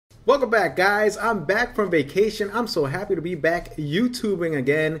Welcome back, guys. I'm back from vacation. I'm so happy to be back YouTubing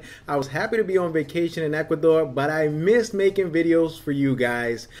again. I was happy to be on vacation in Ecuador, but I missed making videos for you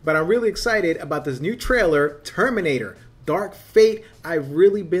guys. But I'm really excited about this new trailer, Terminator Dark Fate. I've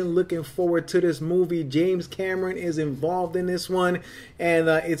really been looking forward to this movie. James Cameron is involved in this one, and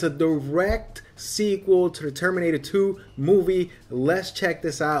it's a direct sequel to the Terminator 2 movie. Let's check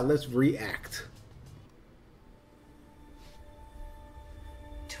this out. Let's react.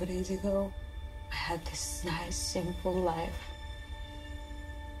 2 days ago, I had this nice, simple life.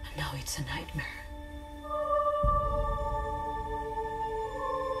 And now it's a nightmare.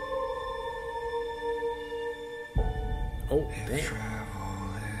 Oh, damn.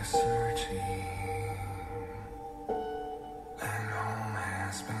 Travel is searching, and home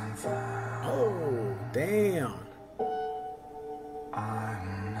has been found. Oh, damn.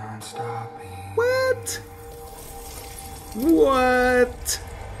 I'm not stopping. What? What?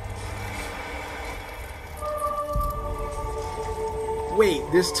 Wait,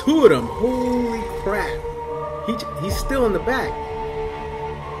 there's two of them. Holy crap. He's still in the back. I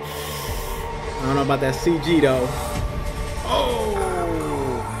don't know about that CG though. Oh!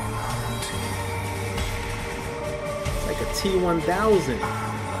 It's like a T-1000.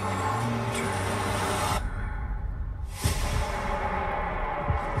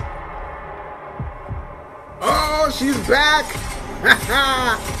 Oh, she's back!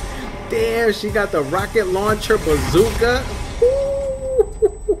 Damn, she got the rocket launcher bazooka.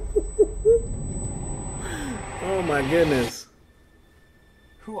 Oh my goodness.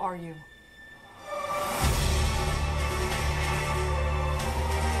 Who are you?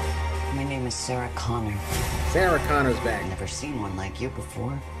 My name is Sarah Connor. Sarah Connor's back. I've never seen one like you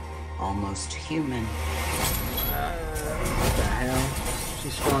before. Almost human. What the hell?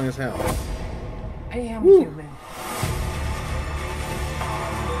 She's strong as hell. I am Woo. human.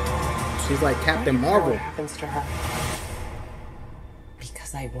 She's like Captain What Marvel. happens to her?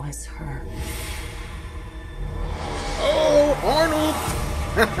 Because I was her. Oh, Arnold!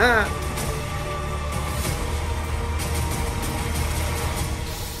 What?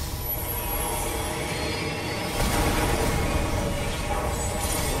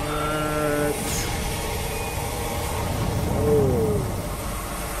 Oh.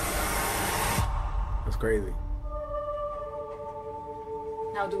 That's crazy.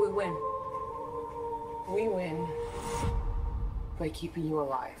 How do we win? We win by keeping you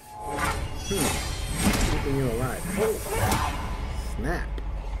alive. Keeping you alive. Oh. Snap.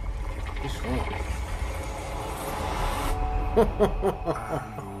 He's strong.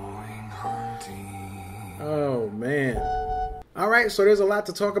 Going hunting. Oh man. Alright, so there's a lot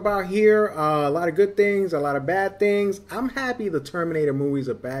to talk about here. A lot of good things, a lot of bad things. I'm happy the Terminator movies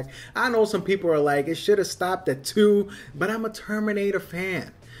are back. I know some people are like, it should have stopped at 2, but I'm a Terminator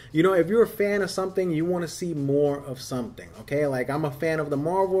fan. You know, if you're a fan of something, you want to see more of something, okay? Like, I'm a fan of the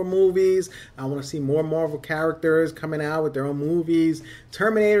Marvel movies. I want to see more Marvel characters coming out with their own movies.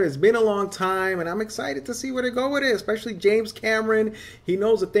 Terminator, it's been a long time, and I'm excited to see where they go with it, especially James Cameron. He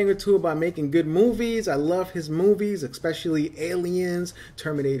knows a thing or two about making good movies. I love his movies, especially Aliens,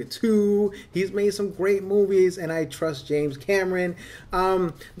 Terminator 2. He's made some great movies, and I trust James Cameron.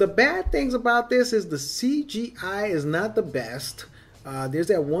 The bad things about this is the CGI is not the best. There's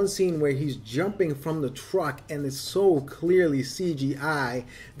that one scene where he's jumping from the truck and it's so clearly CGI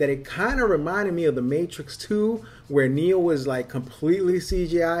that it kind of reminded me of The Matrix 2, where Neo was like completely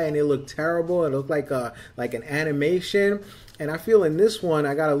CGI and it looked terrible. It looked like an animation. And I feel in this one,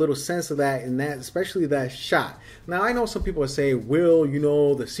 I got a little sense of that in that, especially that shot. Now, I know some people are saying, Will, you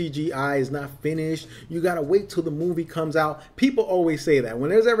know, the CGI is not finished. You got to wait till the movie comes out. People always say that.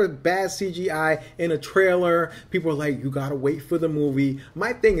 When there's ever bad CGI in a trailer, people are like, you got to wait for the movie.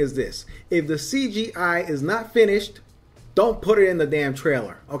 My thing is this. If the CGI is not finished, don't put it in the damn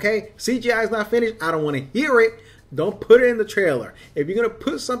trailer, okay? CGI is not finished. I don't want to hear it. Don't put it in the trailer. If you're going to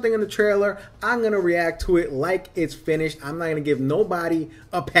put something in the trailer, I'm going to react to it like it's finished. I'm not going to give nobody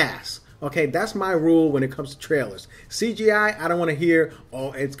a pass. Okay, that's my rule when it comes to trailers. CGI, I don't want to hear,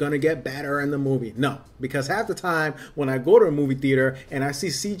 oh, it's going to get better in the movie. No, because half the time when I go to a movie theater and I see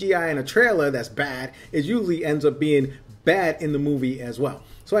CGI in a trailer that's bad, it usually ends up being bad in the movie as well.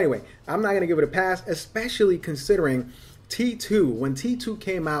 So anyway, I'm not going to give it a pass, especially considering T2. When T2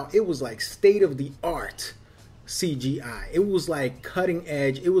 came out, it was like state of the art CGI. It was like cutting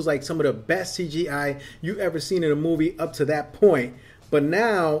edge. It was like some of the best CGI you ever seen in a movie up to that point. But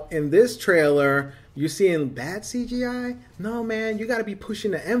now in this trailer, you're seeing bad CGI? No, man, you got to be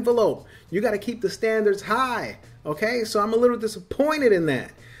pushing the envelope. You got to keep the standards high. Okay, so I'm a little disappointed in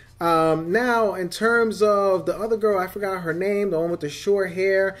that. Now, in terms of the other girl, I forgot her name, the one with the short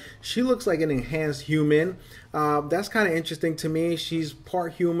hair. She looks like an enhanced human. That's kind of interesting to me. She's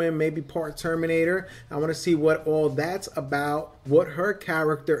part human, maybe part Terminator. I want to see what all that's about, what her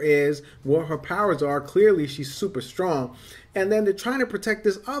character is, what her powers are. Clearly, she's super strong. And then they're trying to protect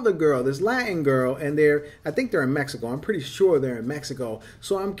this other girl, this Latin girl, and I think they're in Mexico. I'm pretty sure they're in Mexico.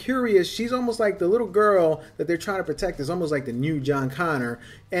 So I'm curious. She's almost like the little girl that they're trying to protect is almost like the new John Connor.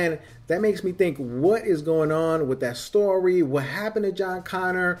 And that makes me think, what is going on with that story? What happened to John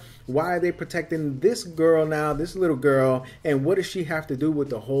Connor? Why are they protecting this girl now, this little girl? And what does she have to do with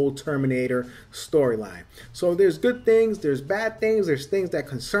the whole Terminator storyline? So there's good things, there's bad things, there's things that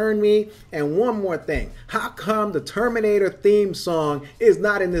concern me. And one more thing. How come the Terminator theme song is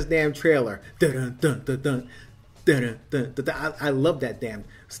not in this damn trailer? Dun, dun, dun, dun, dun, dun, dun, dun. I love that damn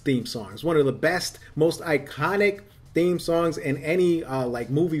theme song. It's one of the best, most iconic theme songs in any like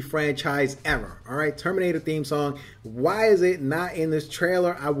movie franchise ever. All right, Terminator theme song. Why is it not in this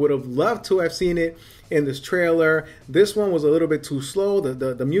trailer? I would have loved to have seen it in this trailer. This one was a little bit too slow.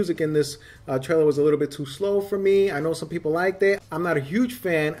 The music in this trailer was a little bit too slow for me. I know some people liked it. I'm not a huge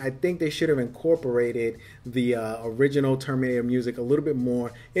fan. I think they should have incorporated the original Terminator music a little bit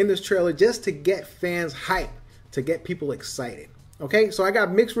more in this trailer just to get fans hyped, to get people excited. Okay, so I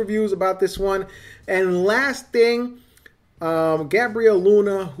got mixed reviews about this one. And last thing, Gabriel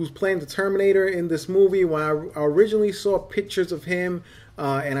Luna, who's playing the Terminator in this movie, when I originally saw pictures of him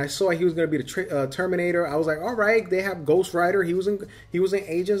and I saw he was going to be the Terminator, I was like, all right, they have Ghost Rider. He was in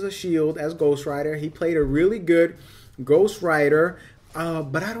Agents of S.H.I.E.L.D. as Ghost Rider. He played a really good Ghost Rider,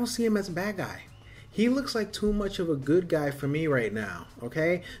 but I don't see him as a bad guy. He looks like too much of a good guy for me right now,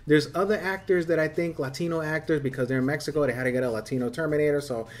 okay? There's other actors that I think, Latino actors, because they're in Mexico, they had to get a Latino Terminator,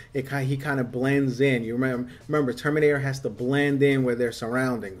 so he kind of blends in. You remember, Terminator has to blend in with their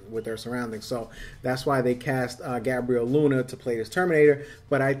surroundings, so that's why they cast Gabriel Luna to play this Terminator.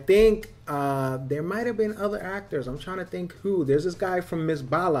 But I think there might have been other actors. I'm trying to think who. There's this guy from Miss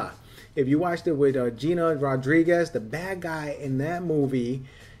Bala. If you watched it with Gina Rodriguez, the bad guy in that movie,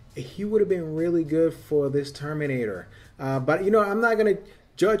 he would have been really good for this Terminator. But, you know, I'm not going to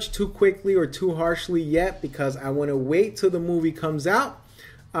judge too quickly or too harshly yet because I want to wait till the movie comes out.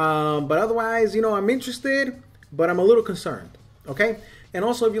 But otherwise, you know, I'm interested, but I'm a little concerned. Okay? And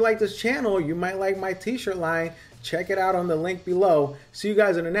also, if you like this channel, you might like my t-shirt line. Check it out on the link below. See you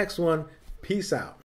guys in the next one. Peace out.